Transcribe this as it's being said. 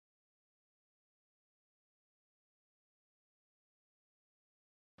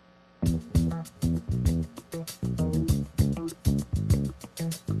When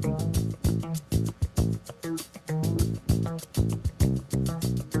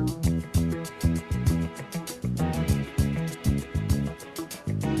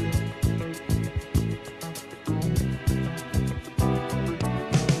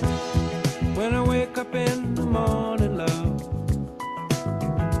I wake up in the morning, love,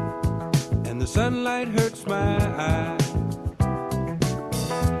 and the sunlight hurts my eyes,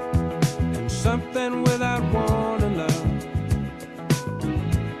 and something without warning, love,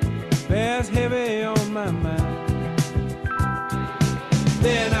 bears heavy on my mind.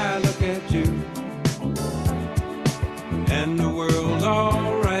 Then I look at you, and the world's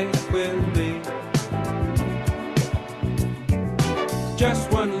alright with me.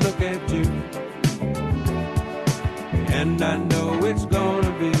 Just one look at you, and I know it's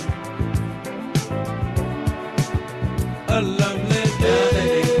gonna be a lovely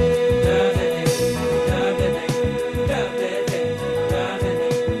day.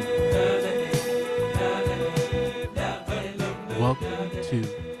 Welcome to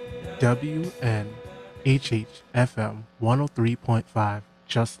WNHHFM 103.5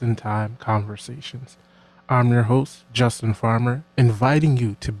 Just in Time Conversations. I'm your host, Justin Farmer, inviting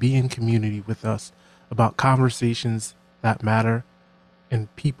you to be in community with us about conversations that matter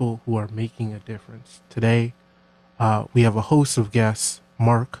and people who are making a difference. Today, we have a host of guests,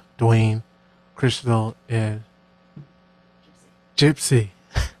 Mark, Dwayne, Crystal, and Gypsy.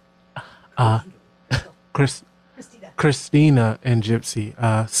 Christina and Gypsy.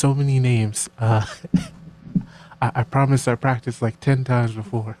 So many names. I promise I practiced like 10 times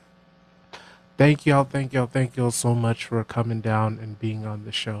before. Thank y'all so much for coming down and being on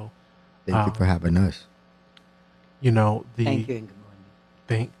the show. Thank you for having us. You know, Thank you and good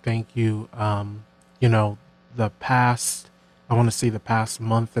morning. Thank you. You know, the past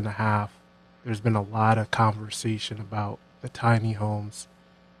month and a half, there's been a lot of conversation about the tiny homes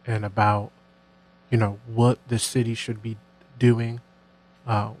and about, you know, what the city should be doing,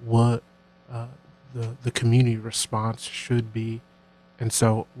 what the community response should be. And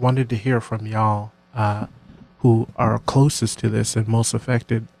so wanted to hear from y'all who are closest to this and most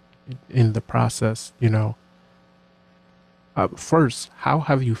affected in the process, you know. First, how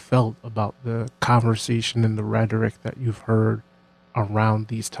have you felt about the conversation and the rhetoric that you've heard around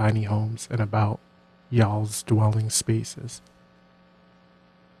these tiny homes and about y'all's dwelling spaces?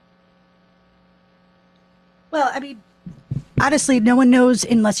 Well, I mean, honestly, no one knows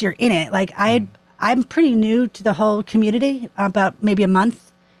unless you're in it. Like I'm pretty new to the whole community, about maybe a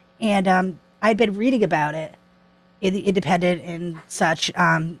month, and I'd been reading about it in the Independent and such.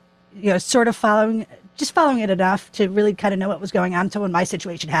 You know, sort of following it enough to really kind of know what was going on. So when my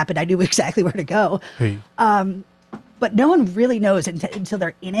situation happened, I knew exactly where to go. Hey. But no one really knows until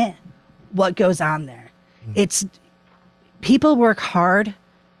they're in it what goes on there. It's people work hard.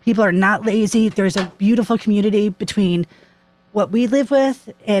 People are not lazy. There's a beautiful community between what we live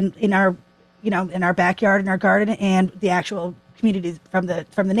with and in our backyard, in our garden, and the actual community from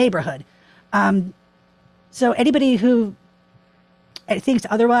the neighborhood. So anybody who thinks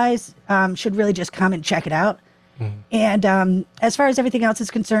otherwise should really just come and check it out. And as far as everything else is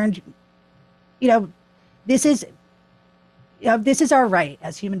concerned, you know, this is our right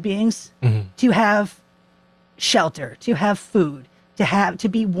as human beings to have shelter, to have food, to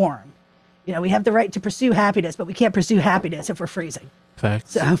be warm. You know, we have the right to pursue happiness, but we can't pursue happiness if we're freezing.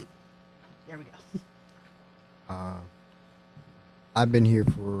 Facts. So there we go. I've been here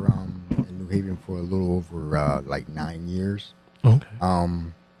for in New Haven for a little over like 9 years. Okay.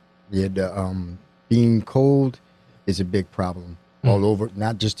 Being cold is a big problem all over,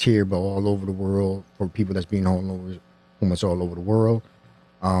 not just here, but all over the world for people that's being homeless all over the world.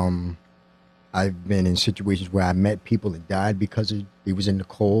 I've been in situations where I met people that died because they was in the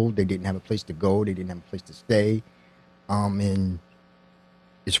cold. They didn't have a place to go. They didn't have a place to stay. And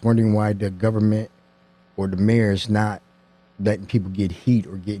it's wondering why the government or the mayor is not letting people get heat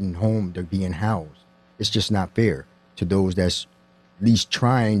or getting home. They're being housed. It's just not fair to those that's at least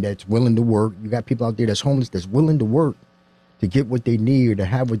trying, that's willing to work. You got people out there that's homeless, that's willing to work to get what they need or to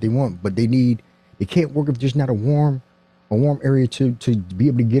have what they want, but they can't work if there's not a warm area to be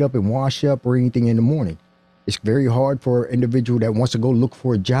able to get up and wash up or anything in the morning. It's very hard for an individual that wants to go look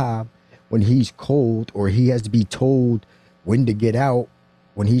for a job when he's cold, or he has to be told when to get out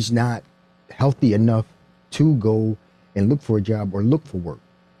when he's not healthy enough to go and look for a job or look for work.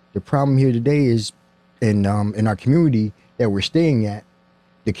 The problem here today is in our community that we're staying at,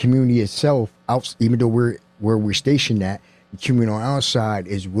 the community itself, even though where we're stationed at, the community on our side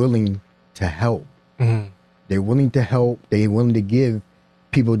is willing to help. They're willing to help. They're willing to give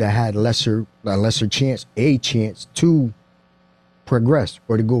people that had a lesser chance to progress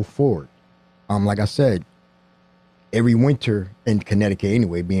or to go forward. Like I said, every winter in Connecticut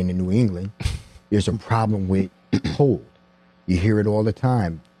anyway, being in New England, there's a problem with cold. You hear it all the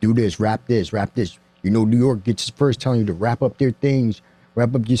time. Do this, wrap this, wrap this. You know, New York gets first telling you to wrap up their things,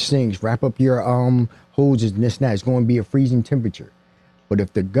 wrap up your sinks, wrap up your hoses and this and that. It's going to be a freezing temperature. But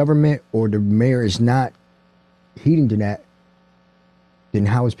if the government or the mayor is not heeding to that, then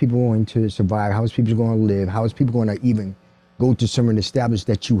how is people going to survive? How is people going to live? How is people going to even go to some of the establishments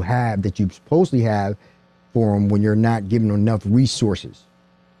that you supposedly have for them when you're not giving them enough resources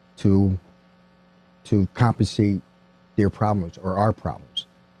to compensate their problems or our problems?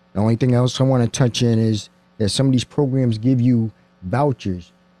 The only thing else I want to touch in is that some of these programs give you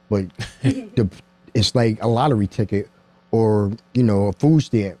vouchers, but it's like a lottery ticket or, you know, a food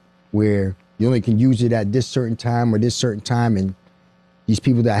stamp where you only can use it at this certain time or this certain time. And these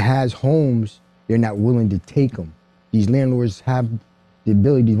people that has homes, they're not willing to take them. These landlords have the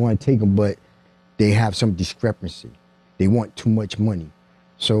ability to want to take them, but they have some discrepancy. They want too much money.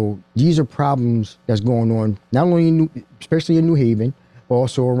 So these are problems that's going on, not only especially in New Haven, but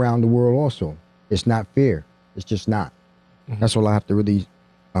also around the world also. It's not fair. It's just not. That's all I have to really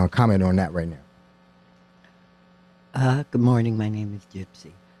comment on that right now. Good morning. My name is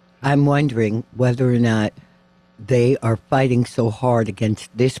Gypsy. I'm wondering whether or not they are fighting so hard against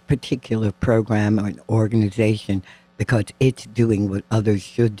this particular program or an organization because it's doing what others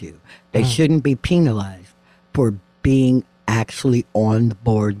should do. They shouldn't be penalized for being actually on the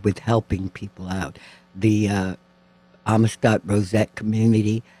board with helping people out. The Amistad Rosette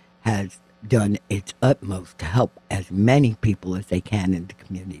community has done its utmost to help as many people as they can in the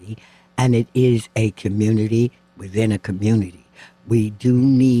community, and it is a community within a community. We do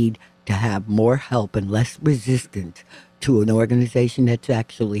need to have more help and less resistance to an organization that's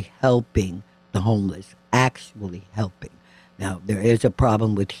actually helping the homeless, actually helping. Now, there is a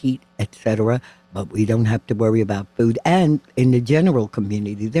problem with heat, etc., but we don't have to worry about food. And in the general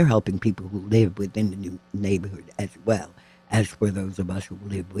community, they're helping people who live within the new neighborhood as well as for those of us who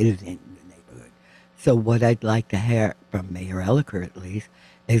live within the neighborhood. So what I'd like to hear from Mayor Elicker, at least,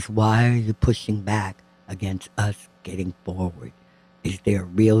 is why are you pushing back against us getting forward? Is there a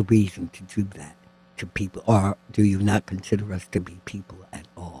real reason to do that to people, or do you not consider us to be people at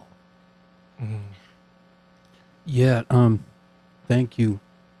all? Yeah, thank you,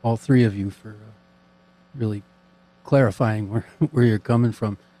 all three of you, for really clarifying where you're coming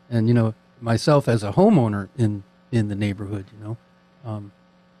from. And, you know, myself as a homeowner in the neighborhood, you know,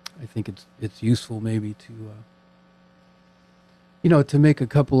 I think it's useful maybe to, you know, to make a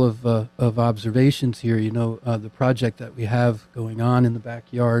couple of observations here. You know, the project that we have going on in the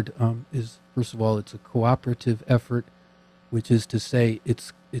backyard is, first of all, it's a cooperative effort, which is to say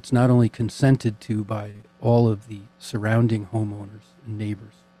it's not only consented to by all of the surrounding homeowners and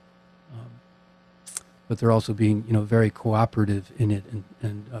neighbors, but they're also being, you know, very cooperative in it,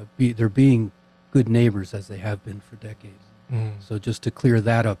 and they're being good neighbors as they have been for decades. So just to clear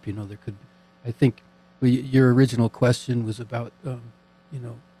that up, you know, there could, I think, your original question was about, you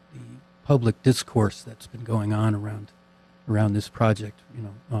know, the public discourse that's been going on around this project, you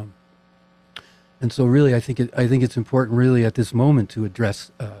know, and so really, I think it's important, really, at this moment, to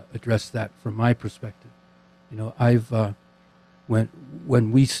address that from my perspective. You know, I've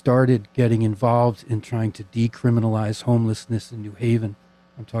when we started getting involved in trying to decriminalize homelessness in New Haven,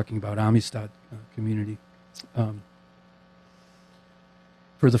 I'm talking about Amistad community.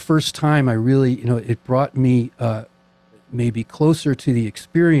 For the first time, I really, you know, it brought me maybe closer to the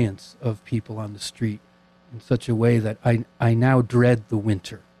experience of people on the street in such a way that I now dread the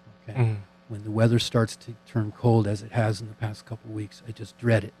winter. Okay, when the weather starts to turn cold, as it has in the past couple of weeks, I just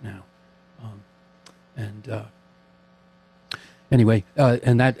dread it now. Anyway,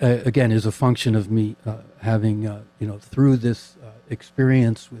 and that again is a function of me having, you know, through this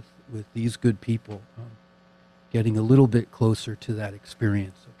experience with these good people, getting a little bit closer to that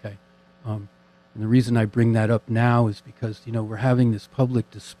experience. Okay, and the reason I bring that up now is because, you know, we're having this public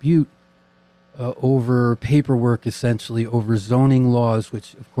dispute over paperwork, essentially over zoning laws,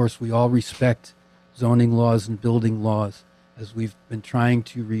 which of course we all respect zoning laws and building laws, as we've been trying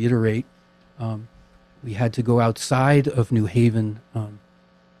to reiterate. We had to go outside of New Haven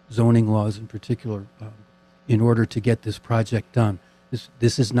zoning laws in particular in order to get this project done.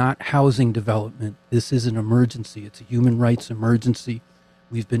 This is not housing development. This is an emergency. It's a human rights emergency.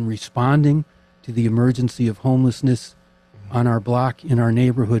 We've been responding to the emergency of homelessness on our block in our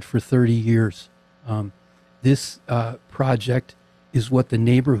neighborhood for 30 years. This project is what the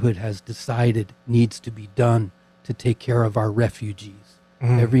neighborhood has decided needs to be done to take care of our refugees.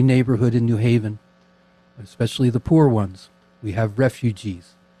 Every neighborhood in New Haven, especially the poor ones, we have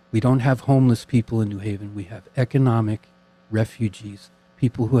refugees. We don't have homeless people in New Haven. We have economic refugees,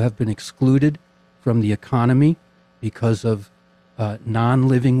 people who have been excluded from the economy because of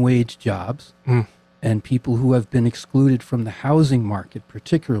non-living wage jobs, and people who have been excluded from the housing market,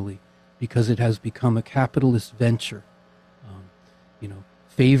 particularly because it has become a capitalist venture,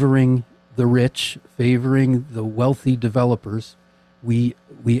 favoring the rich, favoring the wealthy developers. We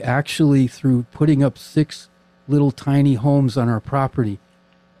actually, through putting up 6 little tiny homes on our property,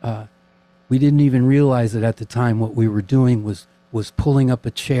 we didn't even realize it at the time. What we were doing was pulling up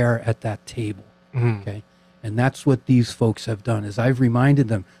a chair at that table. Okay, and that's what these folks have done. As I've reminded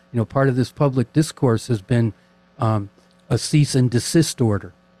them, part of this public discourse has been a cease and desist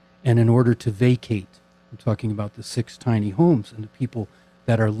order, and an order to vacate. I'm talking about the 6 tiny homes and the people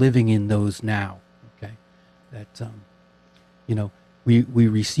that are living in those now. Okay, that we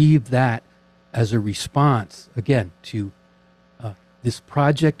received that as a response again to this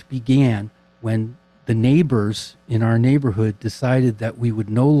project began when the neighbors in our neighborhood decided that we would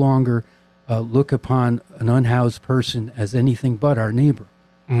no longer look upon an unhoused person as anything but our neighbor.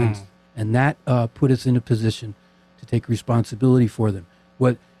 And that put us in a position to take responsibility for them.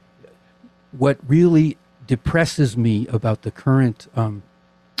 What really depresses me about the current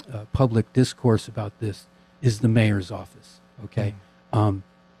public discourse about this is the mayor's office. Okay,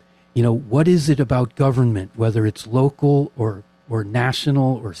 what is it about government, whether it's local or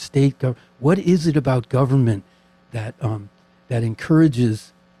national or state government? What is it about government that that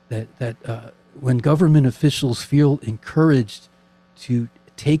encourages that when government officials feel encouraged to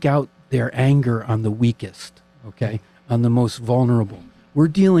take out their anger on the weakest, okay, on the most vulnerable? We're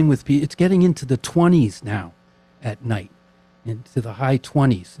dealing with people. It's getting into the 20s now at night, into the high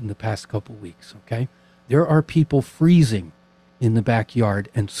 20s in the past couple weeks. Okay, there are people freezing in the backyard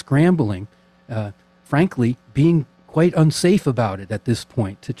and scrambling, frankly, being quite unsafe about it at this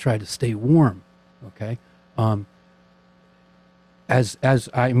point to try to stay warm. Okay, I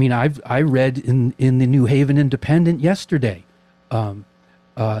read in the New Haven Independent yesterday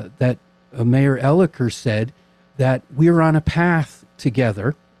that Mayor Elliker said that we're on a path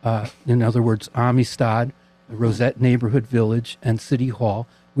together. In other words, Amistad, Rosette Neighborhood Village, and City Hall.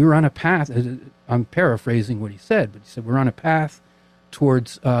 We were on a path. I'm paraphrasing what he said, but he said we're on a path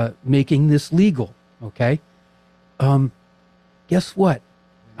towards making this legal. Okay. Guess what?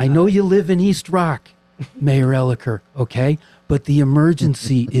 I know you live in East Rock, Mayor Elliker, okay? But the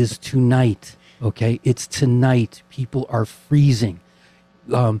emergency is tonight, okay? It's tonight. People are freezing.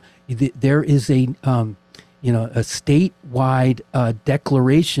 There is a statewide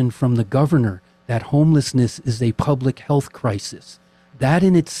declaration from the governor that homelessness is a public health crisis. That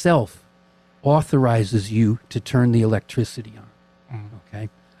in itself authorizes you to turn the electricity on, okay?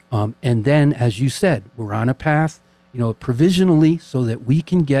 And then, as you said, we're on a path, provisionally, so that we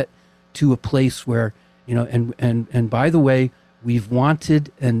can get to a place where, and by the way, we've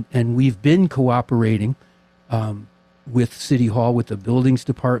wanted and we've been cooperating with City Hall, with the Buildings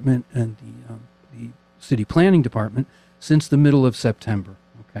Department and the City Planning Department since the middle of September.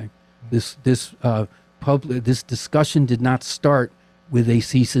 Okay, this discussion did not start with a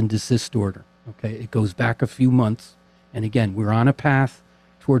cease and desist order. Okay, it goes back a few months, and again, we're on a path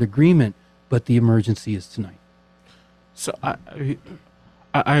toward agreement, but the emergency is tonight. So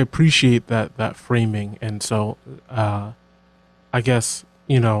I appreciate that framing, and so I guess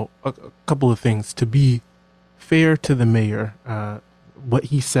a couple of things to be fair to the mayor. What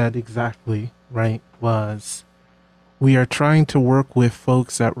he said exactly right was, we are trying to work with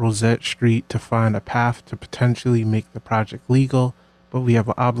folks at Rosette Street to find a path to potentially make the project legal, but we have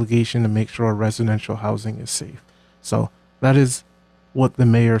an obligation to make sure residential housing is safe. So that is what the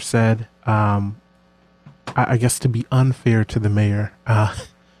mayor said. I guess to be unfair to the mayor, I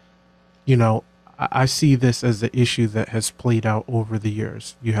see this as the issue that has played out over the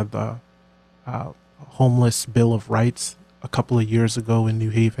years. You had the homeless Bill of Rights a couple of years ago in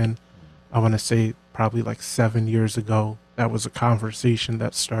New Haven. I want to say probably like 7 years ago. That was a conversation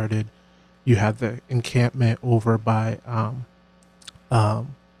that started. You had the encampment over by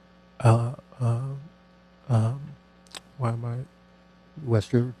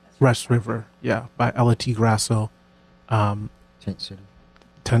West River? West River, yeah, by Ella T. Grasso.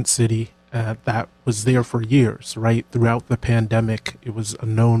 Tent City. That was there for years, right? Throughout the pandemic, it was a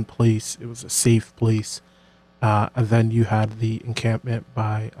known place. It was a safe place. And then you had the encampment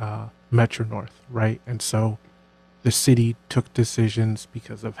by Metro North, right? And so the city took decisions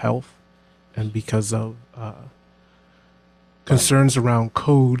because of health and because of concerns around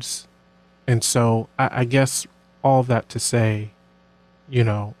codes. And so I guess all that to say, you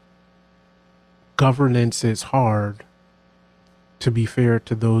know, governance is hard, to be fair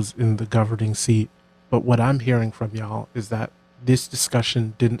to those in the governing seat. But what I'm hearing from y'all is that this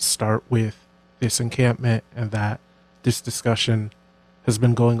discussion didn't start with this encampment, and that this discussion has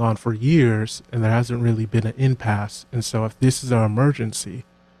been going on for years and there hasn't really been an impasse. And so if this is an emergency,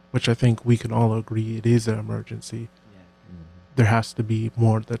 which I think we can all agree it is an emergency, there has to be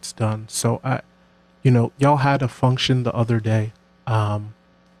more that's done. So y'all had a function the other day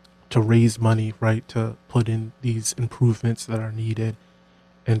to raise money, right, to put in these improvements that are needed.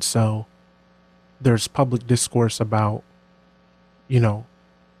 And so there's public discourse about,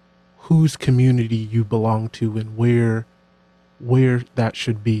 whose community you belong to and where that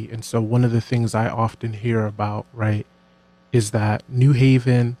should be. And so one of the things I often hear about, right, is that New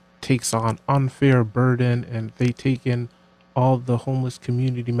Haven takes on unfair burden, and they take in all the homeless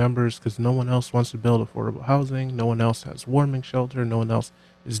community members because no one else wants to build affordable housing. No one else has warming shelter. No one else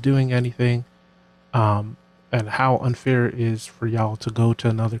is doing anything. And how unfair it is for y'all to go to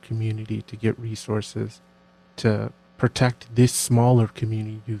another community to get resources to protect this smaller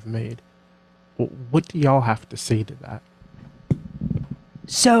community you've made. What do y'all have to say to that?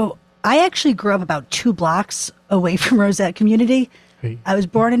 So I actually grew up about 2 blocks away from Rosette Community. Hey. I was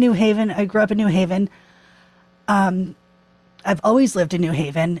born in New Haven. I grew up in New Haven. I've always lived in New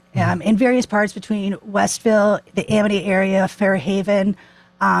Haven, in various parts between Westville, the Amity area, Fairhaven,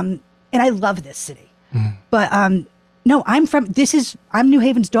 and I love this city. But no, I'm New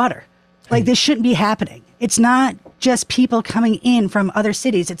Haven's daughter. Like, this shouldn't be happening. It's not just people coming in from other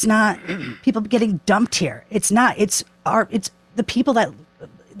cities. It's not people getting dumped here. It's not. It's the people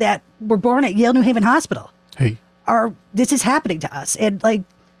that were born at Yale New Haven Hospital. Hey. This is happening to us, and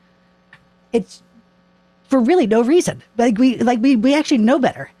it's for really no reason. We actually know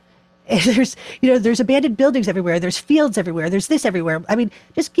better. There's abandoned buildings everywhere. There's fields everywhere. There's this everywhere. I mean,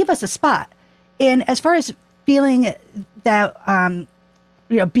 just give us a spot. And as far as feeling that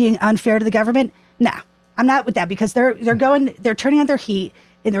being unfair to the government, no, I'm not with that, because they're turning on their heat,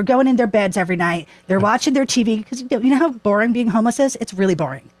 and they're going in their beds every night. They're watching their TV, because you know how boring being homeless is? It's really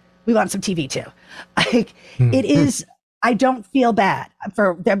boring. We want some TV too. It is. I don't feel bad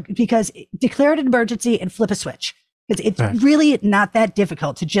for them, because declare it an emergency and flip a switch. It's really not that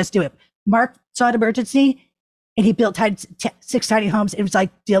difficult to just do it. Mark saw an emergency and he built 6 tiny homes. It was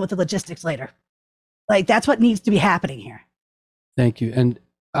like, deal with the logistics later. Like, that's what needs to be happening here. Thank you. And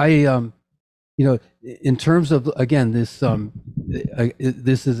I, in terms of, again, this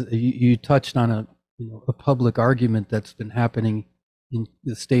is, you touched on a public argument that's been happening in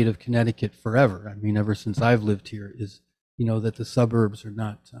the state of Connecticut forever. I mean, ever since I've lived here, is, that the suburbs are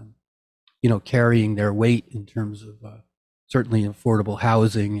not, carrying their weight in terms of certainly affordable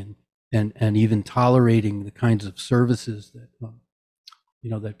housing and even tolerating the kinds of services that,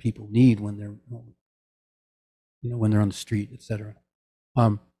 that people need when they're, when they're on the street, et cetera.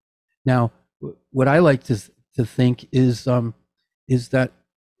 Now, what I like to think is that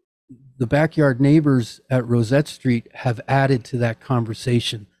the backyard neighbors at Rosette Street have added to that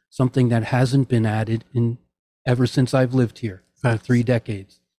conversation something that hasn't been added ever since I've lived here for 3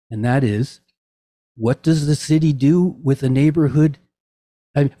 decades. And that is, what does the city do with a neighborhood?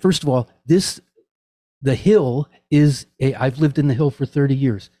 First of all, the Hill is I've lived in the Hill for 30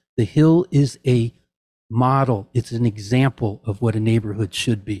 years. The Hill is a model. It's an example of what a neighborhood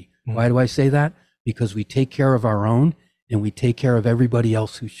should be. Why do I say that? Because we take care of our own, and we take care of everybody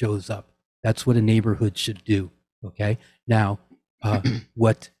else who shows up. That's what a neighborhood should do. Okay. Now,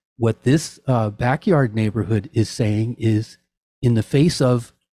 what this backyard neighborhood is saying is, in the face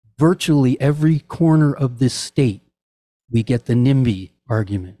of virtually every corner of this state, we get the NIMBY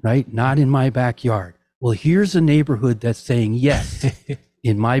argument, right? Not in my backyard. Well, here's a neighborhood that's saying, yes,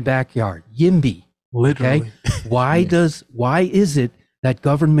 in my backyard, YIMBY. Literally. Okay? Why is it that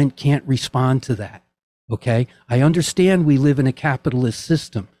government can't respond to that? Okay. I understand we live in a capitalist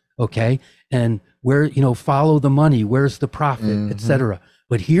system. Okay. And where, follow the money, where's the profit, et cetera.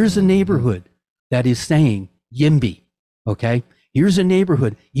 But here's a neighborhood that is saying YIMBY. Okay. Here's a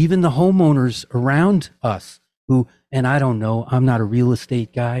neighborhood, even the homeowners around us who, and I don't know, I'm not a real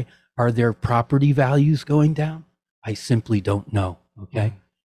estate guy. Are their property values going down? I simply don't know. Okay.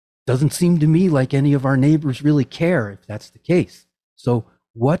 Doesn't seem to me like any of our neighbors really care if that's the case. So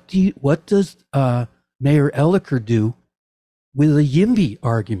what does Mayor Elicker do with a YIMBY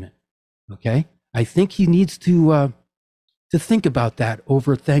argument? Okay. I think he needs to think about that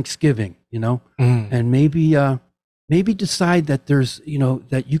over Thanksgiving, and maybe decide that there's,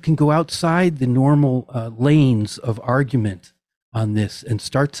 that you can go outside the normal lanes of argument on this and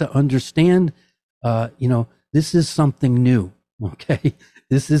start to understand, this is something new. Okay.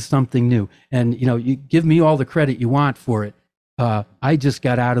 This is something new. And, you know, you give me all the credit you want for it. I just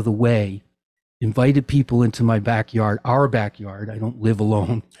got out of the way, invited people into my backyard, our backyard. I don't live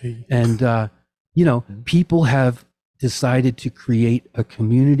alone. Hey. And, you know, people have decided to create a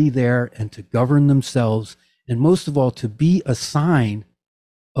community there and to govern themselves. And most of all, to be a sign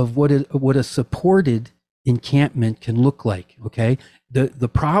of what a supported encampment can look like. Okay. The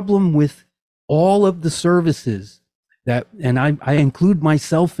problem with all of the services that, and I include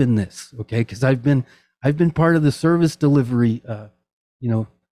myself in this, okay, because I've been part of the service delivery,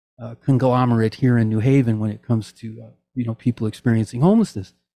 conglomerate here in New Haven when it comes to people experiencing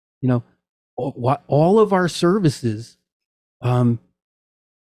homelessness. You know, all of our services, I've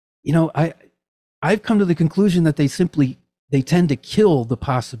come to the conclusion that they tend to kill the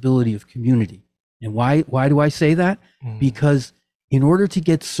possibility of community. And why do I say that? Because in order to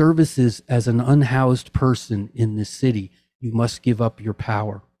get services as an unhoused person in this city, you must give up your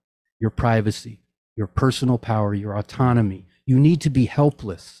power, your privacy, your personal power, your autonomy. You need to be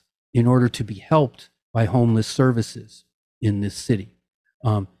helpless in order to be helped by homeless services in this city.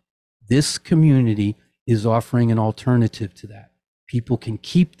 This community is offering an alternative to that. People can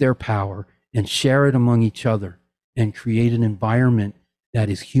keep their power and share it among each other and create an environment that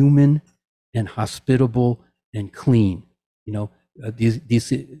is human and hospitable and clean.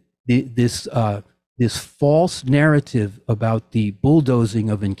 This false narrative about the bulldozing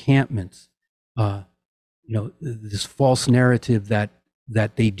of encampments, this false narrative that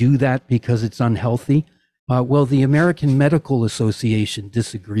they do that because it's unhealthy. Well, the American Medical Association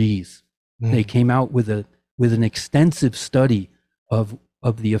disagrees. They came out with an extensive study of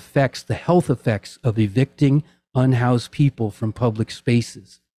the effects, the health effects of evicting unhoused people from public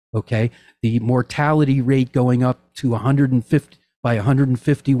spaces. Okay, the mortality rate going up to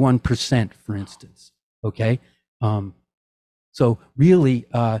 151%, for instance. Okay, so really,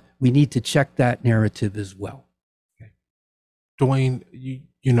 we need to check that narrative as well. Okay. Dwayne,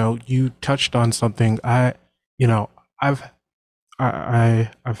 you touched on something. I've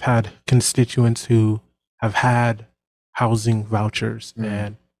had constituents who have had housing vouchers,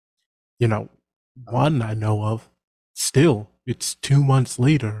 and one I know of, still it's 2 months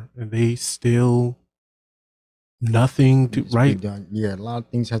later and they still nothing to right. Done. Yeah, a lot of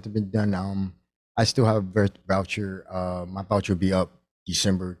things have to be done. I still have a voucher. My voucher will be up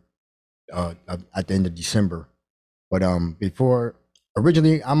December, at the end of December. But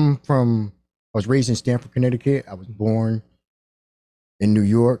originally I was raised in Stamford, Connecticut. I was born in New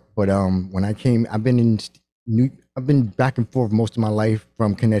York, but when I came, I've been back and forth most of my life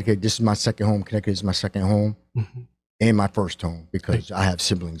from Connecticut. This is my second home. Connecticut is my second home, and my first home because I have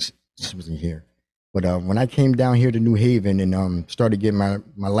siblings here. But when I came down here to New Haven and started getting my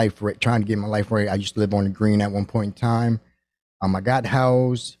life right, trying to get my life right, I used to live on the Green at one point in time. I got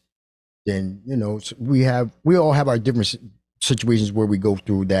housed. Then we all have our different situations where we go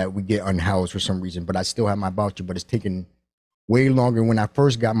through that we get unhoused for some reason. But I still have my voucher. But it's taken way longer. When I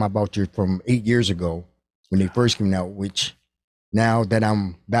first got my voucher from 8 years ago, when they first came out, which now that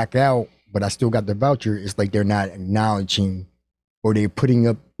I'm back out, but I still got the voucher, it's like they're not acknowledging, or they're putting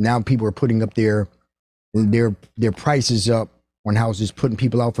up, now people are putting up their prices up on houses, putting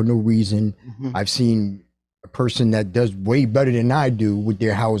people out for no reason. I've seen a person that does way better than I do with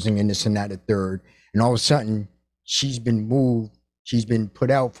their housing and this and that, the third, and all of a sudden she's been moved, she's been put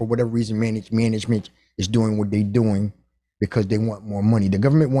out for whatever reason. Management is doing what they're doing because they want more money. The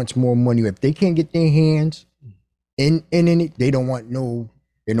government wants more money. If they can't get their hands in it, they don't want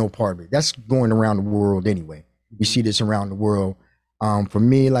they're no part of it. That's going around the world anyway. We see this around the world. For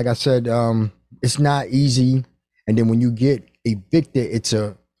me, like I said, it's not easy. And then when you get evicted, it's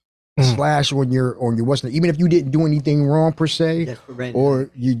a slash on your what's not, even if you didn't do anything wrong per se, or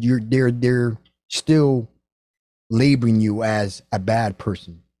they're still labeling you as a bad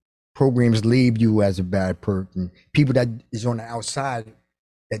person. Programs label you as a bad person. People that is on the outside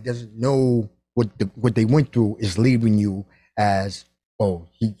that doesn't know what they went through is labeling you as, oh,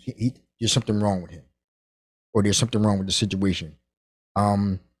 he there's something wrong with him, or there's something wrong with the situation.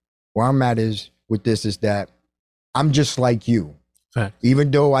 Where I'm at is with this is that I'm just like you. Fact.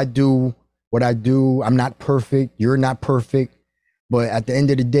 Even though I do what I do, I'm not perfect. You're not perfect. But at the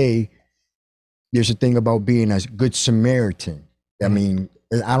end of the day, there's a thing about being a good Samaritan. I mean,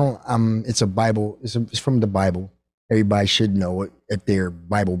 it's a Bible. It's from the Bible. Everybody should know it if they're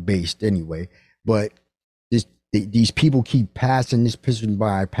Bible based anyway. But these people keep passing this person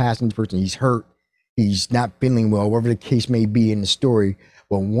by, passing this person. He's hurt. He's not feeling well, whatever the case may be in the story.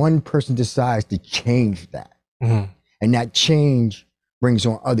 But one person decides to change that. And that change brings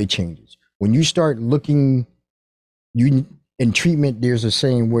on other changes. When you start looking, and in treatment, there's a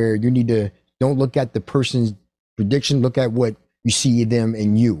saying where you need to don't look at the person's prediction, look at what you see in them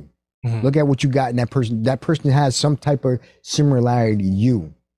and you. Mhm. Look at what you got in that person. That person has some type of similarity to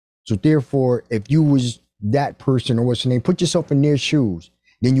you. So therefore, if you was that person or what's your name, put yourself in their shoes,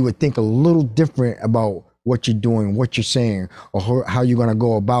 then you would think a little different about what you're doing, what you're saying, or how you're gonna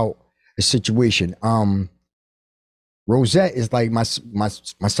go about a situation. Rosette is like my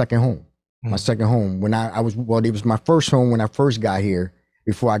second home. My Mhm. second home. When I was, well, it was my first home when I first got here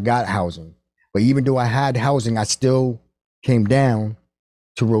before I got housing. But even though I had housing, I still came down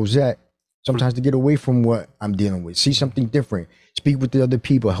to Rosette sometimes to get away from what I'm dealing with, see something different, speak with the other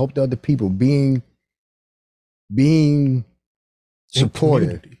people, help the other people, being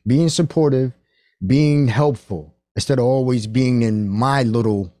supportive, community. being helpful instead of always being in my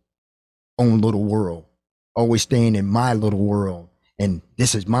own little world, always staying in my little world. And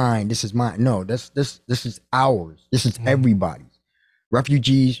this is mine. This is mine. No, this is ours. This is everybody's.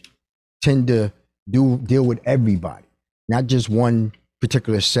 Refugees tend to deal with everybody, not just one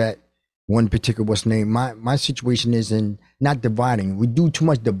particular set, one particular what's name. My situation is in not dividing. We do too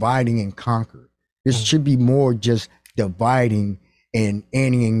much dividing and conquer. This should be more just dividing and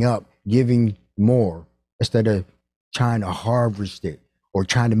anteing up, giving more instead of trying to harvest it or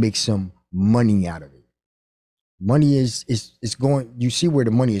trying to make some money out of it. Money is going. You see where the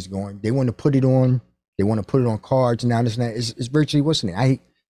money is going. They want to put it on. They want to put it on cards. Now this and that. It's virtually what's in it.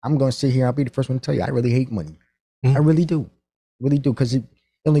 I'm going to sit here. I'll be the first one to tell you. I really hate money. I really do, because it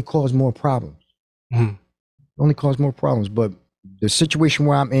only causes more problems. Mhm. Only cause more problems. But the situation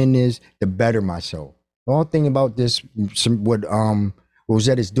where I'm in is to better myself. The whole thing about this, what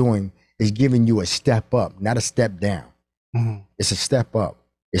Rosette is doing, is giving you a step up, not a step down. Mhm. It's a step up.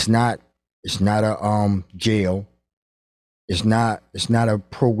 It's not a jail. It's not a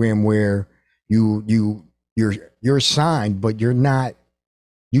program where you're assigned, but you're not.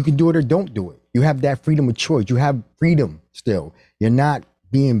 You can do it or don't do it. You have that freedom of choice. You have freedom still. You're not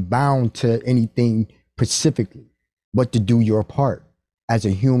being bound to anything specifically, but to do your part as a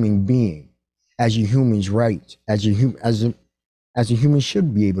human being, as your human's rights, as a human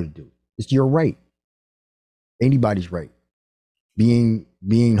should be able to do. It's your right. Anybody's right.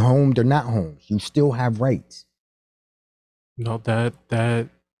 Being homed or not homed, you still have rights. No, that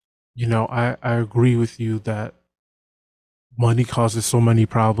I agree with you that money causes so many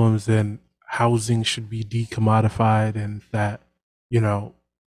problems and housing should be decommodified, and that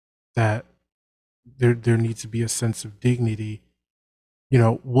that there needs to be a sense of dignity.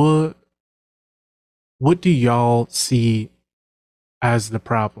 What do y'all see as the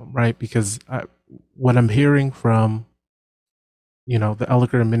problem, right? Because what I'm hearing from the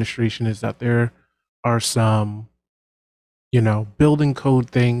Elliker administration is that there are some building code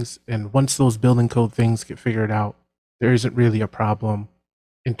things, and once those building code things get figured out, there isn't really a problem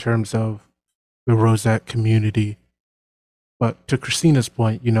in terms of the Rosette community. But to Christina's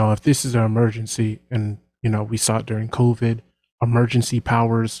point, if this is an emergency, and we saw it during COVID, emergency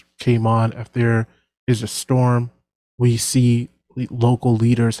powers came on. If there is a storm, we see local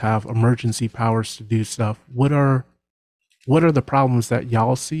leaders have emergency powers to do stuff. What are the problems that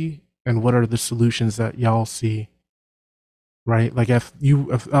y'all see, and what are the solutions that y'all see? Right? Like if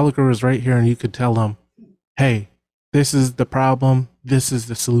Elliker was right here and you could tell him, hey, this is the problem, this is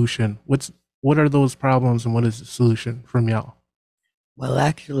the solution. What are those problems and what is the solution from y'all? Well,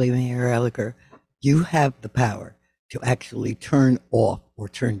 actually, Mayor Elliker, you have the power to actually turn off or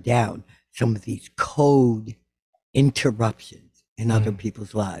turn down some of these code interruptions in other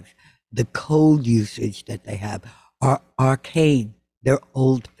people's lives. The code usage that they have are arcane. They're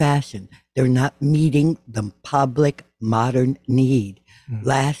old fashioned. They're not meeting the public modern need.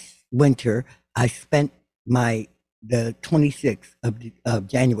 Last winter, I spent the 26th of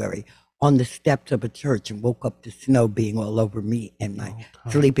January on the steps of a church and woke up to snow being all over me and my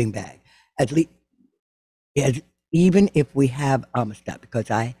sleeping bag. At least, even if we have Amistad,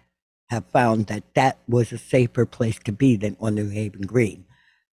 because I have found that was a safer place to be than on New Haven Green.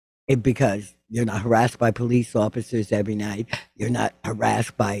 Because you're not harassed by police officers every night. You're not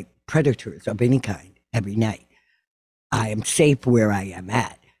harassed by predators of any kind every night. I am safe where I am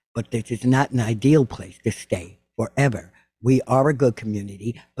at, but this is not an ideal place to stay forever. We are a good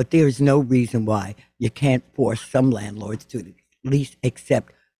community, but there's no reason why you can't force some landlords to at least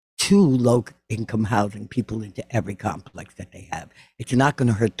accept 2 low-income housing people into every complex that they have. It's not going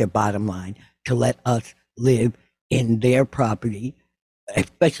to hurt their bottom line to let us live in their property,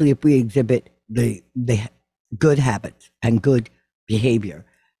 especially if we exhibit the good habits and good behavior.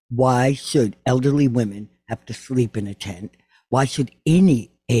 Why should elderly women have to sleep in a tent? Why should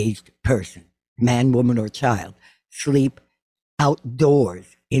any aged person, man, woman, or child, sleep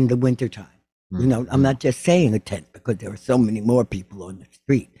outdoors in the wintertime. You know, I'm not just saying a tent because there are so many more people on the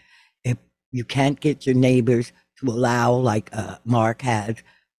street. If you can't get your neighbors to allow, like Mark has,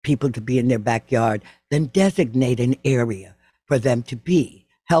 people to be in their backyard, then designate an area for them to be.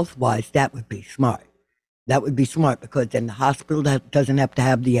 Health-wise, that would be smart. That would be smart because then the hospital doesn't have to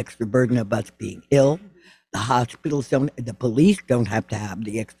have the extra burden of us being ill. The hospitals don't, the police don't have to have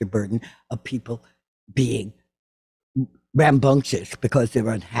the extra burden of people being rambunctious because they're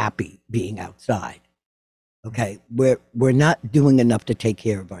unhappy being outside. Okay, we're not doing enough to take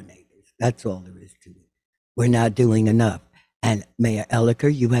care of our neighbors. That's all there is to it. We're not doing enough. And Mayor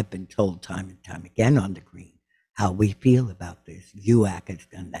Elicker, you have been told time and time again on the Green how we feel about this. UAC has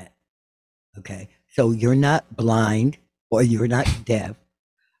done that. Okay, so you're not blind or you're not deaf,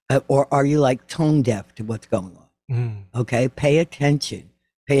 or are you like tone deaf to what's going on? Okay, pay attention.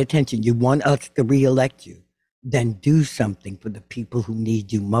 Pay attention. You want us to reelect you, then do something for the people who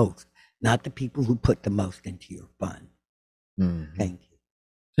need you most, not the people who put the most into your fund. Thank you.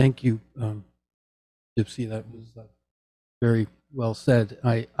 Thank you, Gypsy. That was very well said.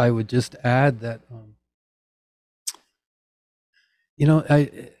 I would just add that, you know,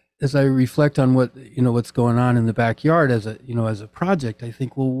 as I reflect on what, you know, what's going on in the backyard as a, you know, as a project, I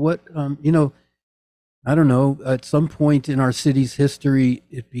think, well, what, you know, I don't know, at some point in our city's history,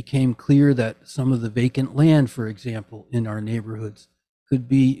 it became clear that some of the vacant land, for example, in our neighborhoods could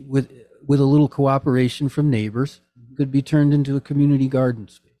be, with a little cooperation from neighbors, could be turned into a community garden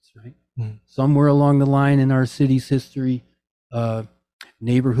space, right? Somewhere along the line in our city's history,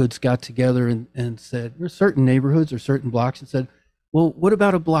 neighborhoods got together and said, or certain neighborhoods or certain blocks, and said, well, what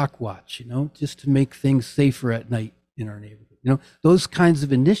about a block watch, you know, just to make things safer at night in our neighborhood? You know, those kinds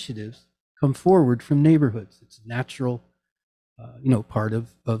of initiatives come forward from neighborhoods. It's a natural, you know, part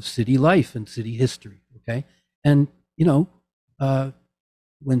of city life and city history, okay? And, you know,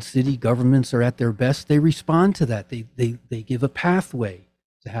 when city governments are at their best, they respond to that. They give a pathway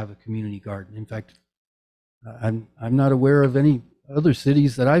to have a community garden. In fact, I'm not aware of any other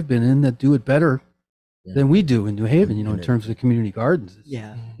cities that I've been in that do it better than we do in New Haven, you know, in terms of community gardens.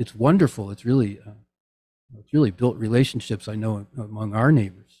 It's wonderful. It's really built relationships, I know, among our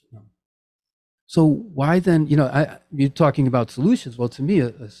neighbors. So why then, you know, you're talking about solutions. Well, to me,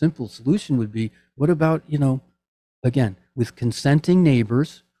 a simple solution would be, what about, you know, again, with consenting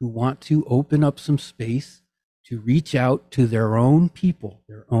neighbors who want to open up some space to reach out to their own people,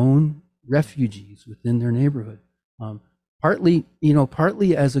 their own refugees within their neighborhood. Partly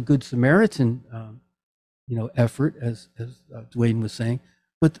as a Good Samaritan, you know, effort, as Dwayne was saying,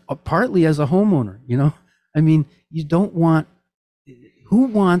 but partly as a homeowner, you know, I mean, you don't want,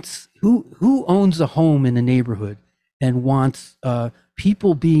 who owns a home in a neighborhood and wants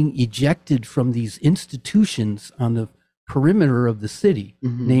people being ejected from these institutions on the perimeter of the city,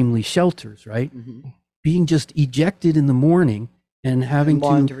 namely shelters, right? Being just ejected in the morning and having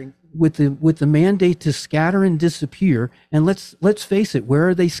to, with the mandate to scatter and disappear. And let's face it, where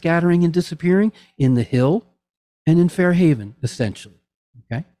are they scattering and disappearing? In the Hill and in Fairhaven, essentially,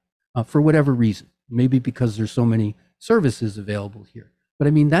 okay? For whatever reason, maybe because there's so many services available here. But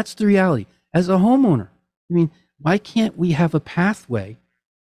I mean, that's the reality. As a homeowner, I mean, why can't we have a pathway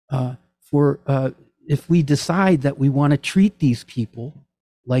for if we decide that we want to treat these people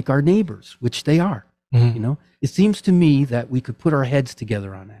like our neighbors, which they are? You know, it seems to me that we could put our heads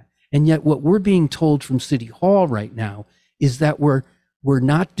together on that. And yet what we're being told from City Hall right now is that we're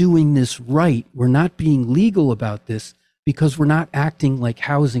not doing this right. We're not being legal about this because we're not acting like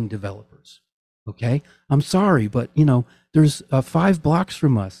housing developers. Okay? I'm sorry, but you know, there's 5 blocks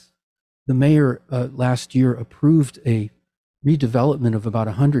from us. The mayor last year approved a redevelopment of about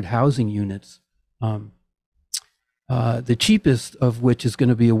 100 housing units. The cheapest of which is going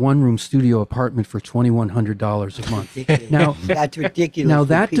to be a 1-room studio apartment for $2,100 a month. Now That's ridiculous. Now for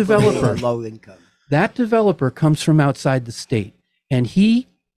that people who are developer, low income. that developer comes from outside the state, and he,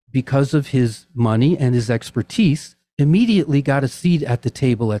 because of his money and his expertise, immediately got a seat at the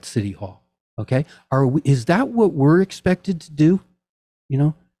table at City Hall. Okay, is that what we're expected to do? You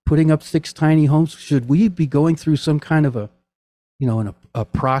know, putting up 6 tiny homes. Should we be going through some kind of a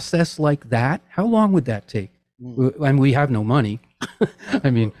process like that? How long would that take? And we have no money. I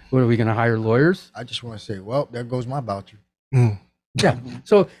mean, what are we going to hire lawyers? I just want to say, well, there goes my voucher. Yeah.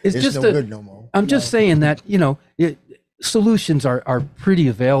 So it's It's just no good no more. I'm just saying that, you know, solutions are pretty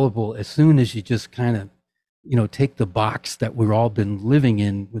available as soon as you just kind of, you know, take the box that we've all been living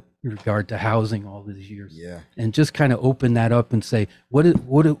in with regard to housing all these years. Yeah. And just kind of open that up and say, what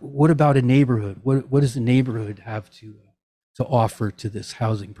about a neighborhood? What does a neighborhood have to offer to this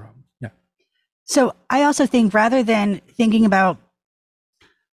housing problem? Yeah. So I also think rather than thinking about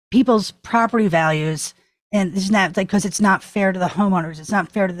people's property values and this and that, like, because it's not fair to the homeowners, it's not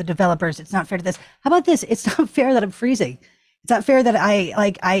fair to the developers, it's not fair to this. How about this? It's not fair that I'm freezing. It's not fair that I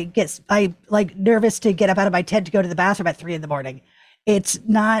like nervous to get up out of my tent to go to the bathroom at 3 a.m. It's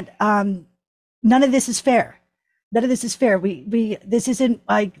not. None of this is fair. None of this is fair. This isn't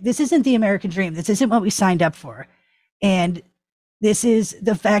the American dream. This isn't what we signed up for, and this is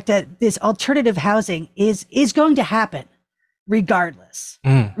the fact that this alternative housing is going to happen regardless.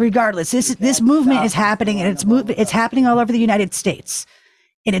 Regardless, this movement is happening, and it's happening all over the United States,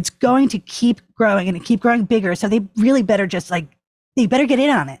 and it's going to keep growing and keep growing bigger. So they really better they better get in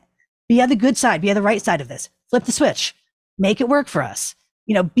on it. Be on the good side. Be on the right side of this. Flip the switch. Make it work for us.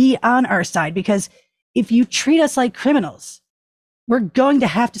 Be on our side, because if you treat us like criminals, we're going to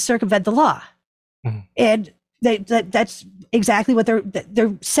have to circumvent the law, and that's exactly what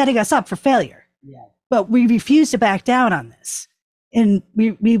they're setting us up for failure. Yeah. But we refuse to back down on this. And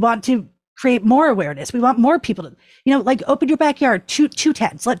we want to create more awareness. We want more people to, like, open your backyard, two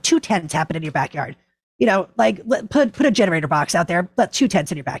tents, let 2 tents happen in your backyard. Put a generator box out there, let 2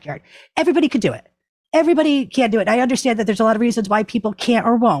 tents in your backyard. Everybody could do it. Everybody can do it. I understand that there's a lot of reasons why people can't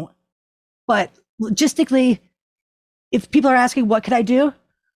or won't. But logistically, if people are asking, what could I do?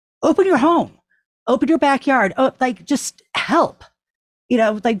 Open your home, open your backyard, just help,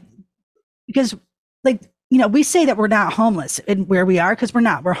 because we say that we're not homeless in where we are, because we're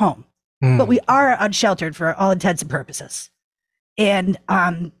not, we're home, but we are unsheltered for all intents and purposes. And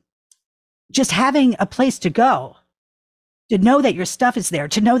just having a place to go, to know that your stuff is there,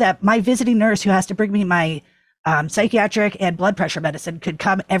 to know that my visiting nurse who has to bring me my psychiatric and blood pressure medicine could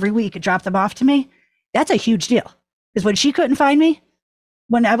come every week and drop them off to me, that's a huge deal. Because when she couldn't find me,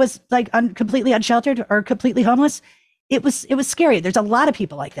 when I was completely unsheltered or completely homeless, it was scary. There's a lot of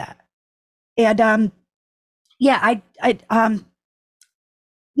people like that. And I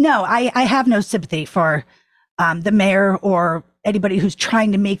have no sympathy for the mayor or anybody who's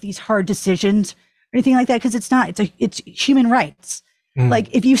trying to make these hard decisions or anything like that, because it's human rights.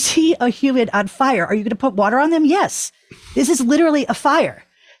 Like, if you see a human on fire, are you going to put water on them? Yes. This is literally a fire.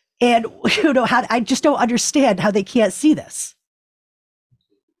 And I just don't understand how they can't see this.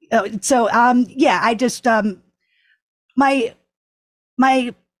 So I just my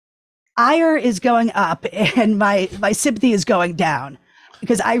ire is going up and my sympathy is going down,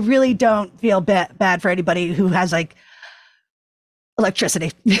 because I really don't feel bad for anybody who has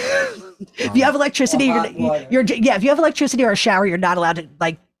electricity. If you have electricity, if you have electricity or a shower, you're not allowed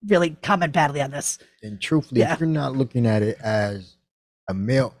to really comment badly on this. And truthfully, if you're not looking at it as a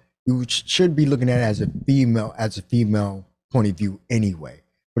male, you should be looking at it as a female point of view anyway.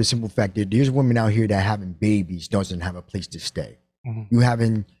 For the simple fact that there's women out here that having babies doesn't have a place to stay. You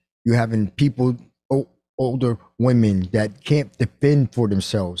having people, older women that can't defend for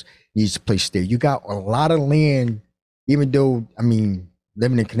themselves, needs a place to stay. You got a lot of land, even though,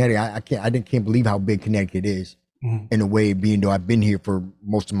 living in Connecticut, I can't believe how big Connecticut is in a way, being though I've been here for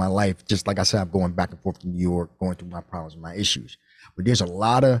most of my life. Just like I said, I'm going back and forth to New York, going through my problems and my issues. But there's a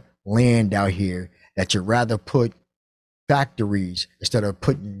lot of land out here that you'd rather put factories instead of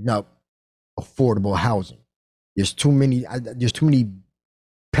putting up affordable housing. There's too many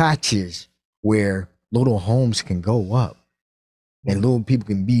patches where little homes can go up and little people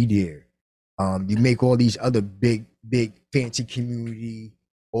can be there. You make all these other big fancy community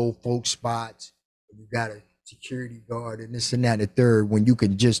old folk spots. You got a security guard and this and that and the third, when you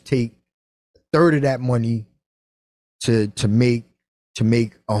can just take a third of that money to make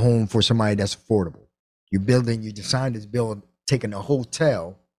a home for somebody that's affordable. You design this build, taking a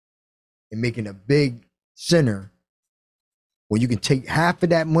hotel and making a big center where you can take half of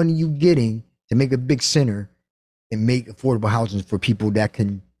that money you're getting to make a big center and make affordable housing for people that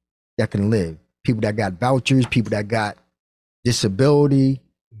can live. People that got vouchers, people that got disability.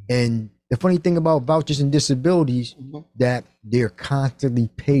 And the funny thing about vouchers and disabilities, that they're constantly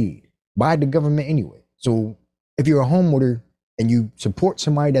paid by the government anyway. So if you're a homeowner and you support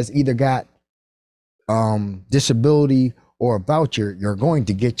somebody that's either got disability or a voucher, you're going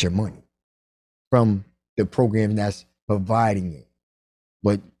to get your money from the program that's providing it.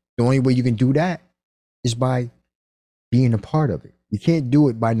 But the only way you can do that is by being a part of it. You can't do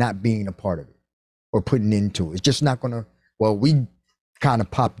it by not being a part of it or putting into it. It's just not gonna, we kind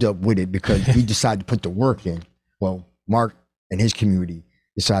of popped up with it because we decided to put the work in. Well, Mark and his community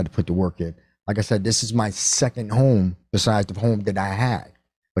decided to put the work in. Like I said, this is my second home besides the home that I had.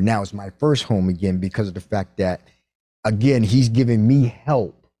 But now it's my first home again because of the fact that, again, he's giving me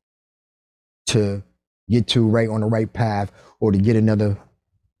help to get to right on the right path or to get another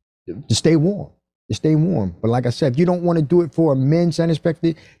to stay warm. To stay warm. But like I said, if you don't want to do it for men,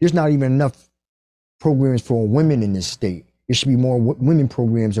 unexpected, there's not even enough programs for women in this state. There should be more women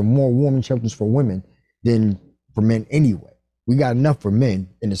programs and more warming shelters for women than for men anyway. We got enough for men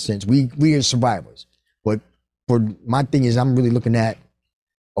in a sense. We are survivors. But for my thing is, I'm really looking at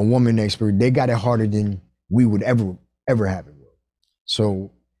a woman expert. They got it harder than we would ever have it.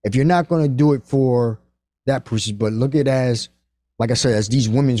 So if you're not going to do it for that person, but look at it as, like I said, as these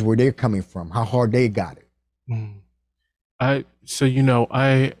women's where they're coming from, how hard they got it.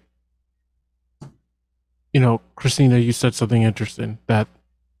 Christina, you said something interesting that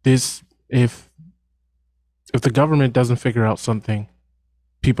if the government doesn't figure out something,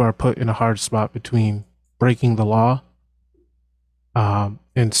 people are put in a hard spot between breaking the law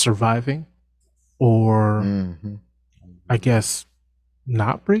and surviving, or I guess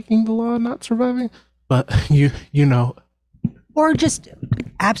not breaking the law, not surviving, but or just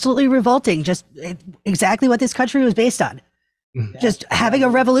absolutely revolting, just exactly what this country was based on. Just having a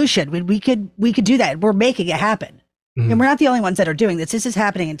revolution. We could do that. We're making it happen. And we're not the only ones that are doing this. This is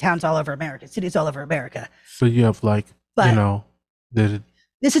happening in towns all over America, cities all over America. So you have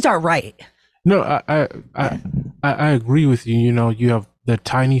this is our right. No, I agree with you. You have the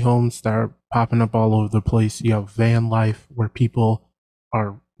tiny homes that are popping up all over the place. You have van life where people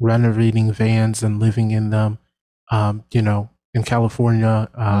are renovating vans and living in them. In California,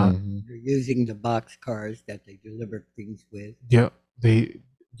 they're using the box cars that they deliver things with. Yeah,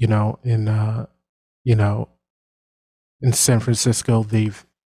 in San Francisco, they've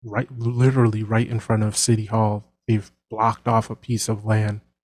literally right in front of City Hall, they've blocked off a piece of land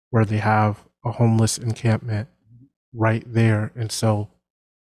where they have a homeless encampment right there. And so,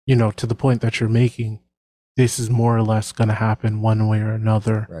 to the point that you're making, this is more or less going to happen one way or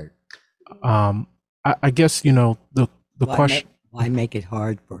another. Right. I guess, the question. Why make it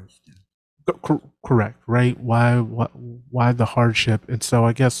hard for us? Correct, right? Why the hardship? And so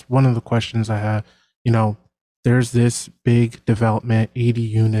I guess one of the questions I had, there's this big development, 80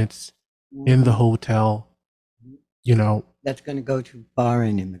 units in the hotel, That's going to go to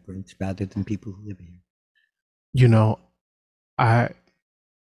foreign immigrants rather than people who live here.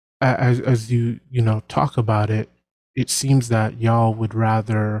 As you talk about it, it seems that y'all would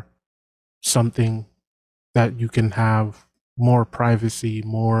rather something that you can have more privacy,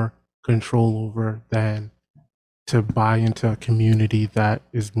 more control over, than to buy into a community that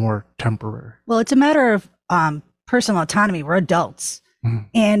is more temporary. Well, it's a matter of personal autonomy. We're adults.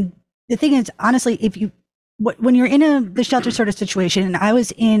 And the thing is, honestly, when you're in the shelter sort of situation, and I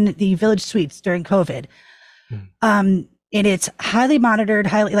was in the Village Suites during COVID, and it's highly monitored,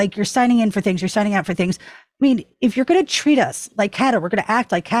 like you're signing in for things, you're signing out for things. I mean, if you're going to treat us like cattle, we're going to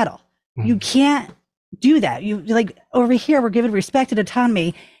act like cattle. You can't do that. You like over here, we're given respect and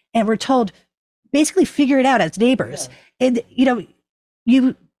autonomy, and we're told basically figure it out as neighbors. And you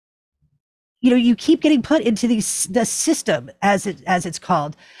keep getting put into the system as it's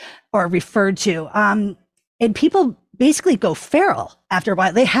called or referred to, and people basically go feral after a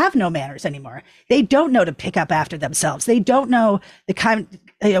while. They have no manners anymore. They don't know to pick up after themselves. They don't know the common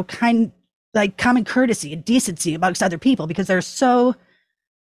courtesy and decency amongst other people because they're so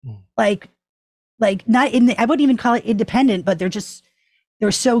not in I wouldn't even call it independent, but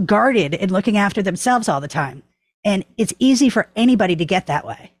they're so guarded and looking after themselves all the time. And it's easy for anybody to get that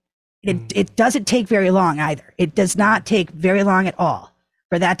way. It doesn't take very long either. It does not take very long at all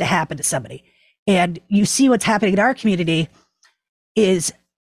for that to happen to somebody. And you see what's happening in our community is,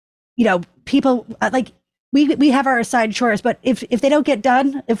 people we have our assigned chores, but if they don't get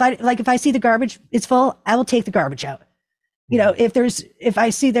done, if I see the garbage is full, I will take the garbage out. If I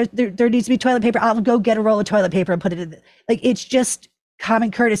see there needs to be toilet paper, I'll go get a roll of toilet paper and put it in. It's just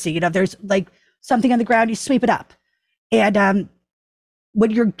common courtesy. There's something on the ground, you sweep it up. And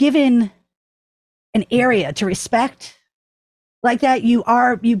when you're given an area to respect like that, you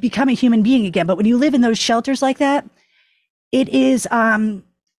become a human being again. But when you live in those shelters like that, it is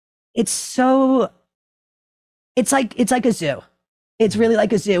it's like a zoo. It's really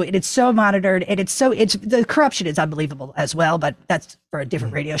like a zoo, and it's so monitored, and the corruption is unbelievable as well, but that's for a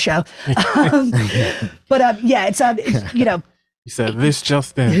different radio show. You said this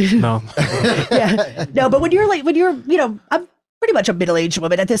just in. No. Yeah. No, but when you're I'm pretty much a middle-aged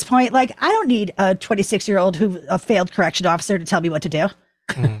woman at this point. I don't need a 26-year-old a failed correction officer to tell me what to do.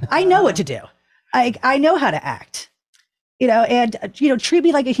 I know what to do. I know how to act. Treat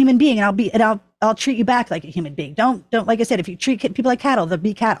me like a human being, and I'll treat you back like a human being. Don't like I said, if you treat people like cattle, they'll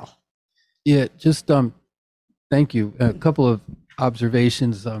be cattle. Yeah, just thank you. A couple of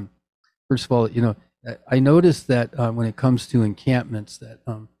observations. First of all, I noticed that when it comes to encampments, that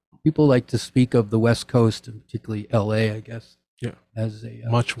people like to speak of the West Coast, and particularly LA, I guess, Yeah. as a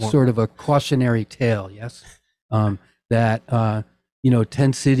Much more. sort of a cautionary tale, yes? That,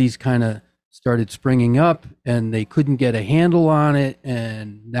 10 cities kind of started springing up and they couldn't get a handle on it.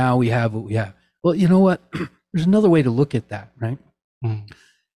 And now we have what we have. Well, you know what? There's another way to look at that, right? Mm.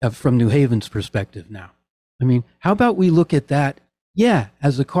 From New Haven's perspective now. I mean, how about we look at that,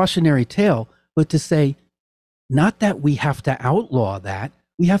 as a cautionary tale, but to say, not that we have to outlaw that,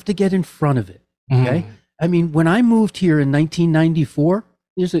 we have to get in front of it, okay? Mm. I mean, when I moved here in 1994,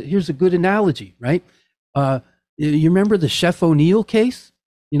 here's a good analogy, right? You remember the Chef O'Neill case?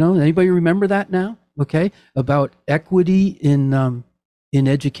 Anybody remember that now? Okay, about equity in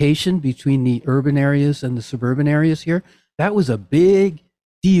education between the urban areas and the suburban areas here. That was a big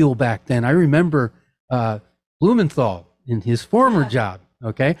deal back then. I remember Blumenthal in his former job.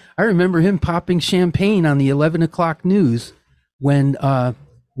 Okay, I remember him popping champagne on the 11 o'clock news when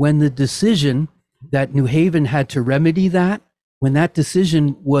the decision that New Haven had to remedy that, when that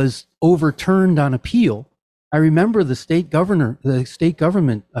decision was overturned on appeal. I remember the state government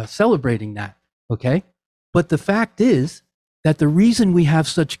celebrating that. Okay, but the fact is that the reason we have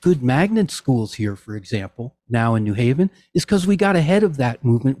such good magnet schools here, for example, now in New Haven, is because we got ahead of that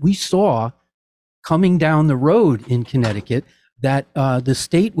movement. We saw coming down the road in Connecticut that the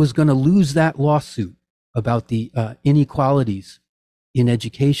state was going to lose that lawsuit about the inequalities in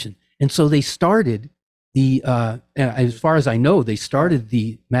education. And so they started as far as I know, they started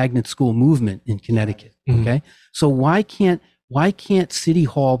the magnet school movement in Connecticut. Mhm. Okay. So why can't City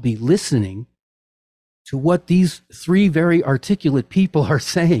Hall be listening to what these three very articulate people are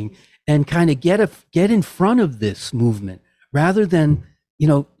saying and kind of get in front of this movement rather than,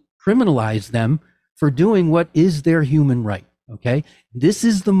 criminalize them for doing what is their human right? Okay. This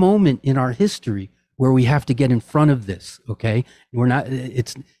is the moment in our history where we have to get in front of this. Okay.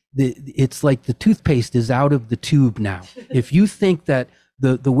 It's like the toothpaste is out of the tube now. If you think that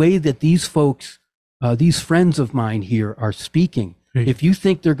the way that these folks, these friends of mine here are speaking, if you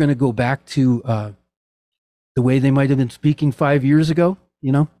think they're going to go back to the way they might have been speaking 5 years ago,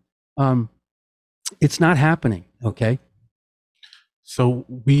 it's not happening. Okay. So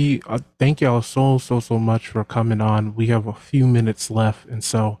we thank y'all so much for coming on. We have a few minutes left, and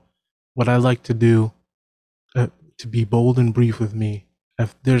so what I like to do, to be bold and brief with me,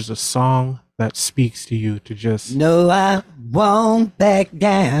 if there's a song that speaks to you, to just No, I won't back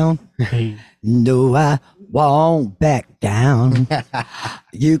down. hey, No, I won't back down.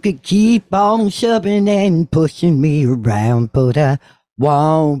 You could keep on shoving and pushing me around, but I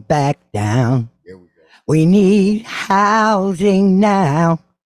won't back down. There we go. We need housing now,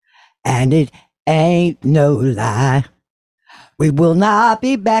 and it ain't no lie. We will not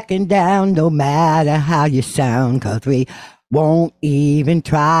be backing down no matter how you sound, 'cause we won't even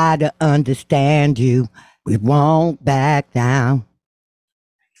try to understand you. We won't back down.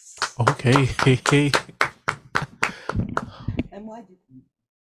 okay, hey. And why did you?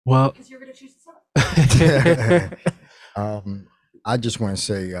 Well, Because you're going to choose the song. I just want to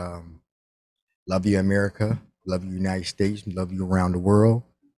say, love you, America. Love you, United States. Love you around the world.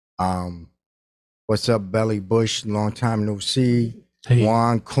 What's up, Belly Bush? Long time no see. hey,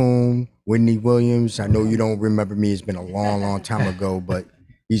 Juan Kuhn, Whitney Williams. I know you don't remember me. It's been a long time ago, but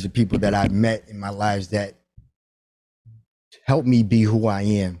these are people that I've met in my lives that helped me be who I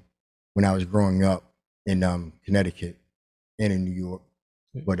am when I was growing up in Connecticut and in New York.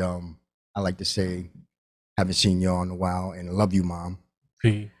 But I like to say, haven't seen y'all in a while, and I love you, Mom.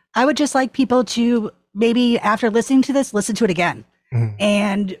 hey. I would just like people to maybe, after listening to this, listen to it again. Mm.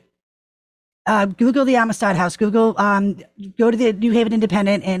 And Google the Amistad House. Google, go to the New Haven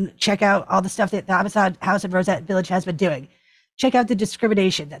Independent and check out all the stuff that the Amistad House and Rosette Village has been doing. Check out the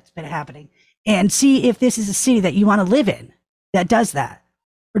discrimination that's been happening and see if this is a city that you want to live in that does that.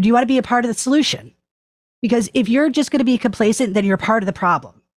 Or do you want to be a part of the solution? Because if you're just going to be complacent, then you're part of the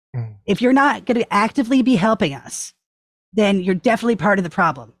problem. Mm. If you're not going to actively be helping us, then you're definitely part of the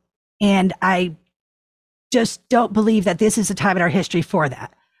problem. And I just don't believe that this is a time in our history for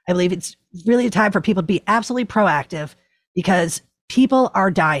that. I believe it's really a time for people to be absolutely proactive because people are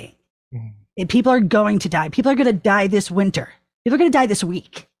dying. Mm. And people are going to die. People are going to die this winter. People are going to die this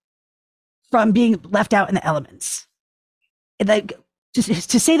week from being left out in the elements. And like, just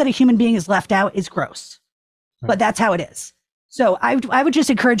to say that a human being is left out is gross, but that's how it is. So I would just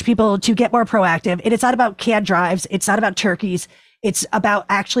encourage people to get more proactive. And it's not about canned drives. It's not about turkeys. It's about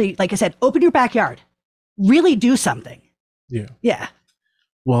actually, like I said, open your backyard. Really do something. Yeah. Yeah.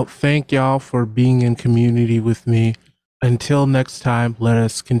 Well, thank y'all for being in community with me. Until next time, let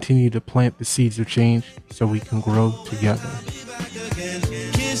us continue to plant the seeds of change so we can grow together.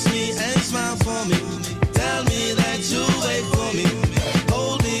 Kiss kiss me and smile for me. Tell me that you'll wait for me.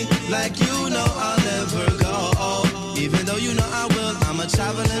 Hold me like you know I'll never go. Even though you know I will, I'm a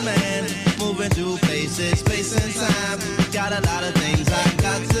traveling man, moving through places, space and time. Got a lot of things I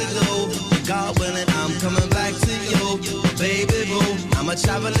got to do. God willing, I'm coming back to you, baby boo. I'm a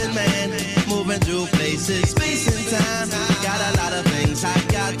traveling man, moving through places, space and time.